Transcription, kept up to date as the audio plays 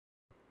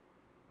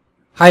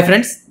Hi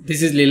friends,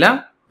 this is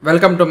Leela.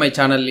 Welcome to my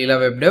channel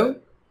leelawebdev.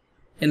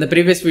 In the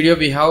previous video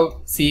we have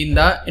seen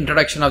the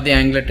introduction of the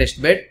Angular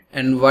TestBed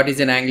and what is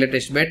an Angular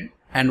TestBed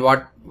and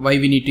why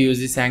we need to use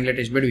this Angular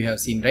TestBed we have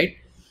seen, right?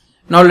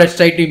 Now let's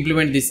try to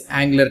implement this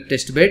Angular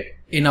TestBed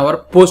in our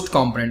post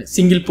component,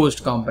 single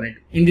post component.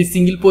 In this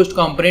single post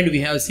component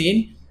we have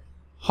seen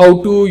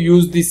how to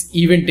use this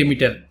event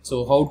emitter.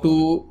 So how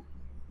to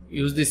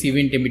use this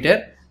event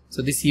emitter.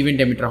 So this event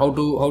emitter, how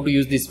to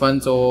use this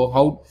one.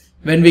 So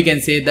when we can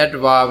say that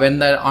when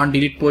the on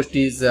delete post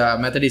is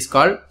method is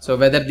called, so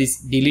whether this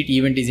delete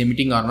event is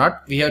emitting or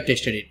not, we have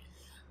tested it.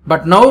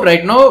 But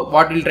right now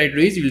what we'll try to do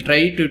is we'll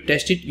try to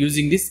test it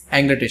using this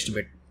Angular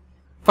TestBed.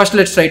 First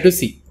let's try to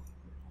see.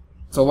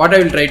 So what I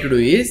will try to do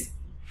is,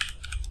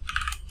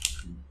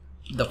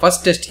 the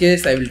first test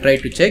case I will try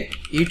to check,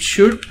 it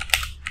should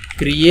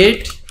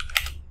create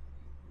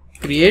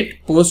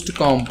post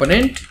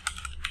component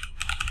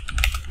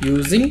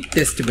using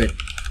TestBed.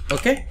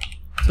 Okay,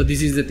 so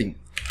this is the thing.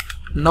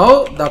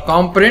 Now the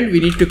component we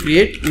need to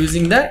create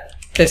using the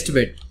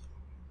TestBed.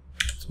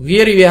 So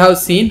here we have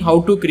seen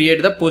how to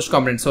create the post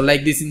component. So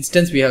like this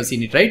instance we have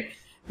seen it, right?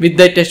 With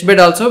the TestBed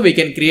also we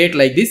can create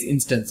like this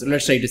instance. So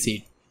let's try to see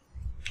it.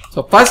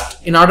 So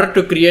first, in order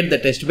to create the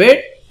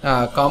TestBed,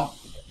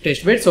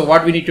 so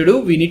what we need to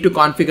do, we need to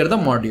configure the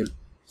module.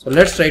 So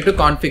let's try to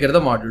configure the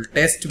module.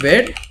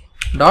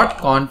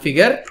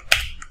 TestBed.configure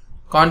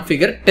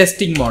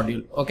testing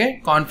module.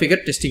 Okay,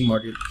 configure testing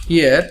module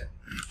here.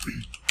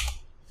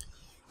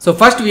 So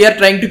first we are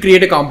trying to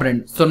create a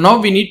component. So now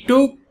we need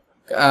to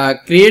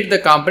create the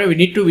component. We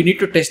need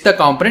to test the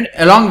component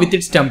along with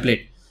its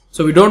template.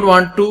 So we don't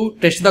want to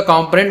test the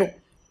component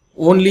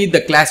only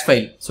the class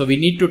file. So we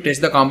need to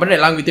test the component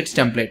along with its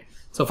template.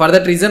 So for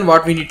that reason,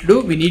 what we need to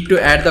do, we need to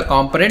add the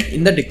component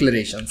in the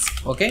declarations.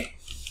 Okay.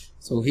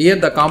 So here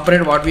the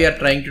component what we are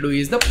trying to do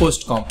is the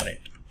post component.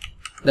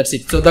 That's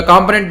it. So the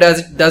component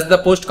does the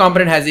post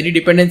component has any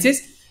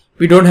dependencies?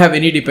 We don't have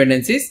any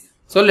dependencies.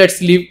 So let's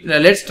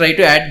try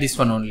to add this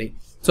one only.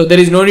 So there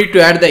is no need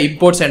to add the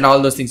imports and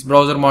all those things,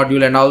 browser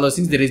module and all those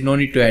things. There is no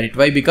need to add it.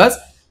 Why? Because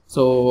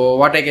so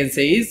what I can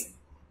say is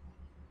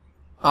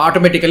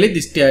automatically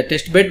this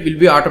TestBed will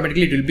be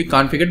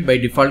configured by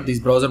default, this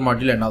browser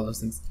module and all those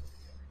things.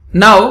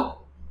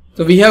 Now,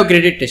 so we have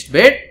created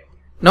TestBed.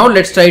 Now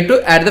let's try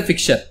to add the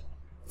fixture.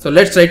 So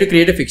let's try to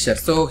create a fixture.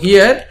 So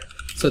here,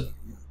 so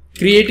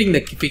creating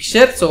the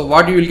fixture. So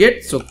what you will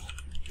get? So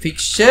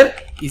fixture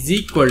is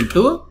equal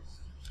to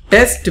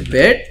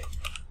TestBed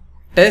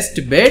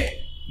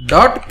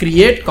dot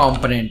create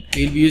component.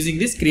 We will be using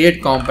this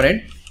create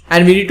component,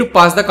 and we need to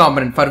pass the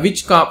component for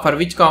which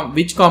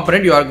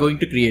component you are going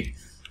to create.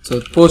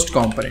 So post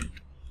component.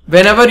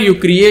 Whenever you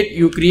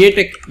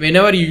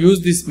whenever you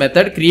use this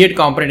method create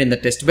component in the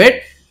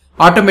TestBed,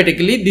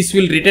 automatically this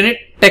will return a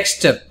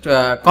texture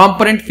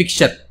component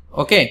fixture.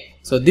 Okay,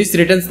 so this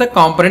returns the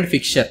component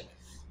fixture.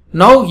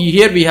 Now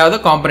here we have the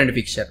component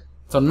fixture.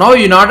 So now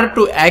in order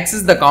to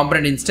access the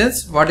component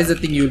instance, what is the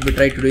thing you will be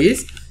trying to do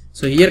is,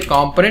 so here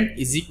component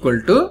is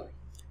equal to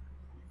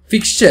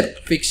fixture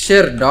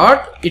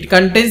dot, it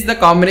contains the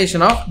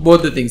combination of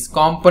both the things,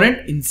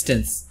 component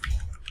instance.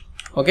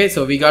 Okay,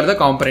 so we got the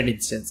component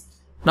instance.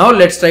 Now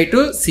let's try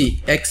to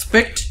see,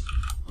 expect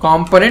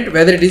component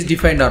whether it is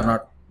defined or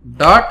not,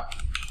 dot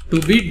to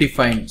be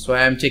defined. So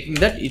I am checking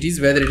that it is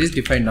whether it is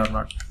defined or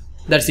not.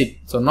 That's it.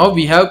 So now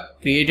we have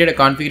created a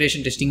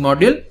configuration testing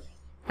module,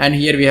 and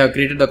here we have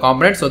created the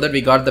component so that we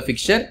got the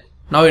fixture.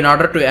 Now in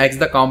order to access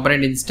the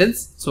component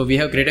instance, so we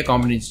have created a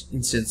component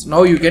instance.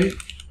 Now you can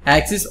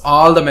access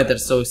all the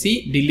methods. So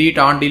see, delete,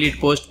 on delete,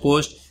 post,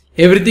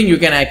 everything you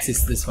can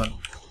access this one.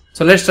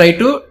 So let's try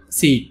to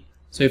see it.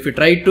 So if you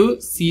try to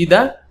see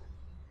the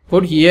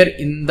code here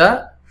in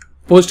the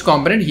post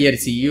component, here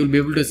see, you will be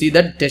able to see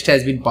that test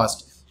has been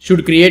passed.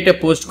 Should create a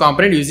post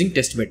component using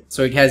TestBed.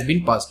 So it has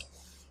been passed.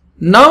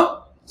 Now,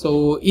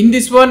 so in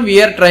this one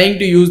we are trying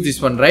to use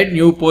this one, right?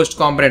 New post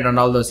component and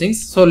all those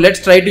things. So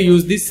let's try to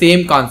use the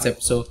same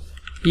concept. So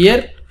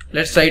here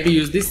let's try to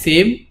use the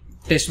same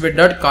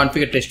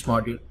TestBed.configure test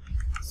module.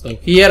 So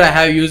here I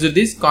have used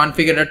this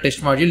configure.test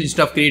module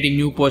instead of creating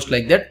new post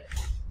like that.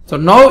 So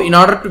now in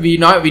order to we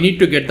need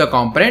to get the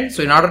component.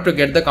 So in order to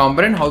get the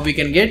component, how we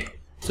can get?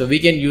 So we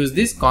can use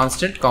this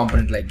constant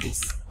component like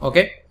this.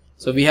 Okay.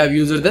 So we have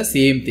used the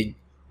same thing.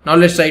 Now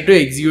let's try to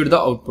execute the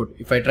output.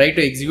 If I try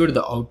to execute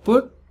the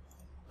output,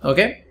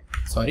 okay,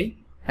 sorry,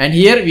 and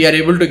here we are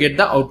able to get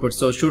the output.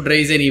 So should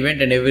raise an event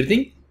and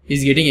everything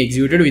is getting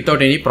executed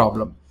without any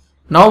problem.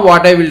 Now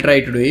what I will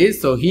try to do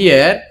is, so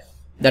here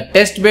the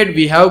TestBed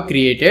we have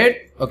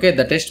created, okay,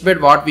 the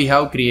TestBed what we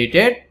have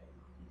created,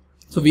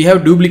 so we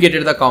have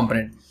duplicated the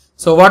component.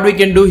 So what we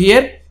can do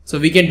here, so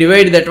we can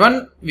divide that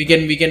one, we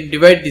can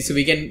divide this,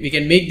 we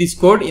can make this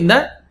code in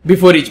the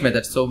before each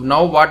method. So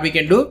now what we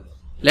can do,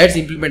 let's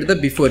implement the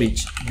before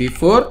each,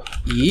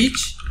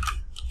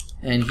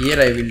 and here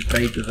I will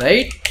try to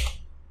write.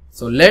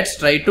 So let's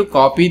try to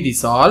copy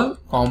this all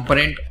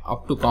component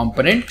up to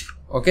component.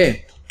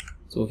 Okay,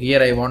 So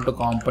here I want to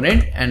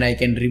component, and I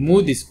can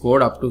remove this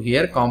code up to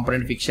here,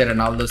 component fixture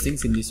and all those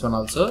things in this one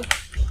also.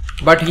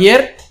 But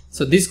here,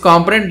 so this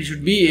component you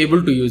should be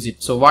able to use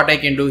it. So what I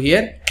can do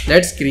here,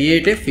 let's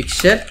create a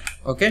fixture.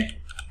 Okay,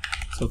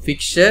 so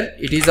fixture,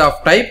 it is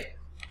of type,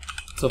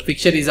 so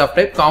fixture is of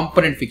type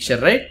component fixture,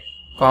 right?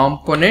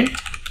 Component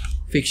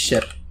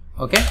fixture.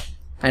 Okay,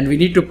 and we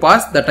need to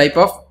pass the type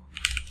of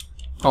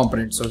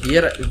component. So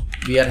here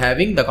we are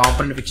having the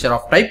component fixture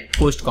of type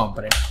post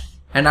component,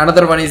 and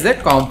another one is the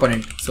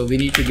component. So we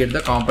need to get the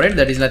component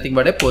that is nothing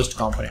but a post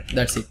component.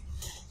 That's it.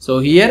 So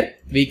here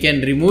we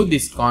can remove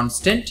this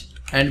constant,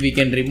 and we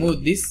can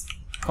remove this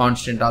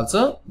constant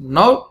also.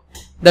 Now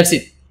that's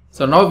it.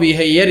 So now we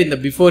here in the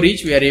before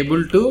each we are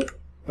able to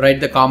write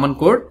the common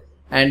code,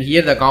 and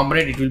here the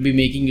component it will be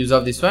making use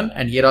of this one,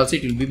 and here also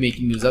it will be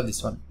making use of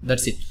this one.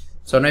 That's it.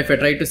 So now if I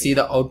try to see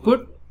the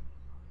output,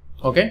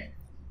 okay,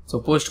 so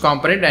post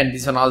component and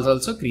this one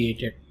also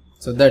created.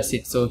 So that's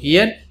it. So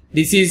here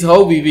this is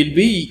how we will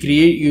be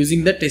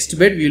using the test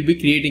bed. We will be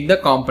creating the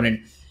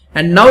component.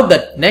 And now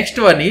the next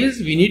one is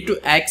we need to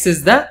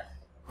access the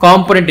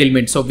component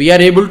element. So we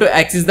are able to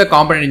access the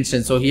component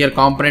instance. So here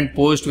component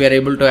post, we are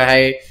able to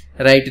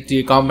write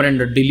the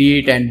component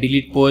delete and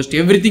delete post,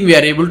 everything we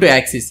are able to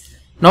access.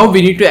 Now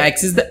we need to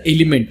access the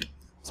element.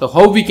 So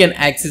how we can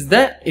access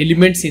the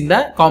elements in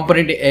the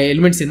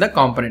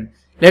component,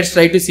 let's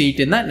try to see it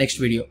in the next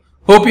video.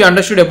 Hope you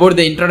understood about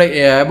the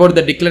about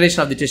the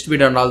declaration of the test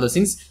bed and all those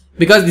things,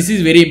 because this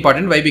is very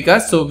important. Why?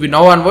 Because so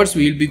now onwards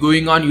we will be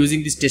going on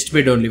using this test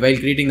bed only while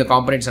creating the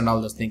components and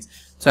all those things.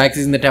 So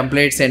accessing the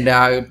templates and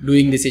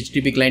doing this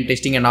HTTP client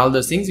testing and all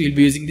those things, we will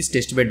be using this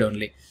test bed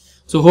only.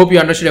 So hope you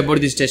understood about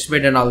this test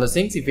bed and all those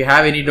things. If you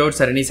have any doubts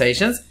or any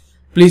suggestions,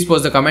 please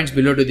post the comments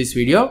below to this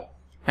video.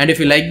 And if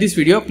you like this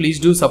video, please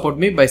do support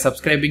me by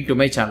subscribing to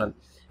my channel.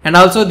 And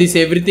also this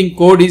everything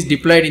code is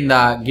deployed in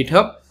the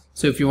GitHub.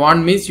 So if you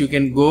want means you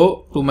can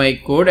go to my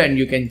code and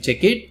you can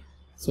check it.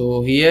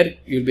 So here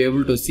you'll be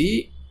able to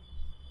see.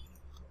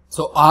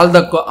 So all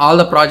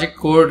the project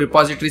code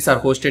repositories are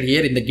hosted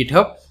here in the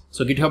GitHub.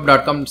 So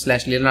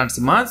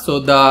github.com/leelawebdev. So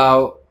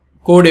the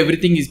code,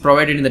 everything is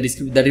provided in the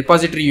description. The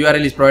repository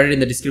URL is provided in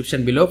the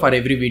description below for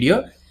every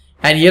video.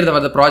 And here for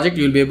the project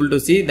you will be able to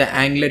see the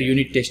Angular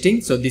unit testing.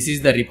 So this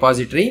is the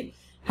repository.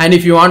 And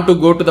if you want to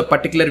go to the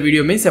particular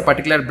video means a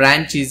particular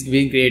branch is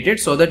being created,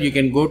 so that you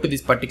can go to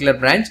this particular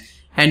branch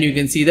and you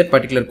can see that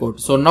particular code.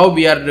 So now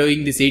we are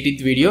doing this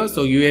 18th video.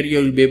 So here you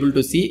will be able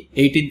to see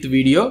 18th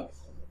video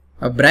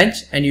branch,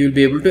 and you will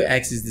be able to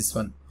access this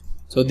one.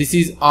 So this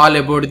is all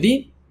about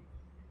the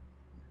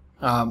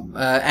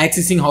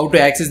accessing, how to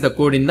access the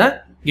code in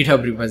the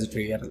GitHub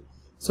repository URL.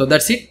 So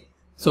that's it.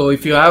 So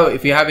if you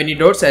have any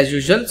doubts as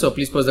usual, so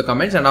please post the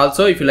comments, and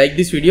also if you like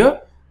this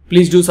video,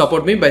 please do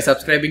support me by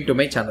subscribing to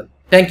my channel.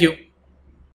 Thank you.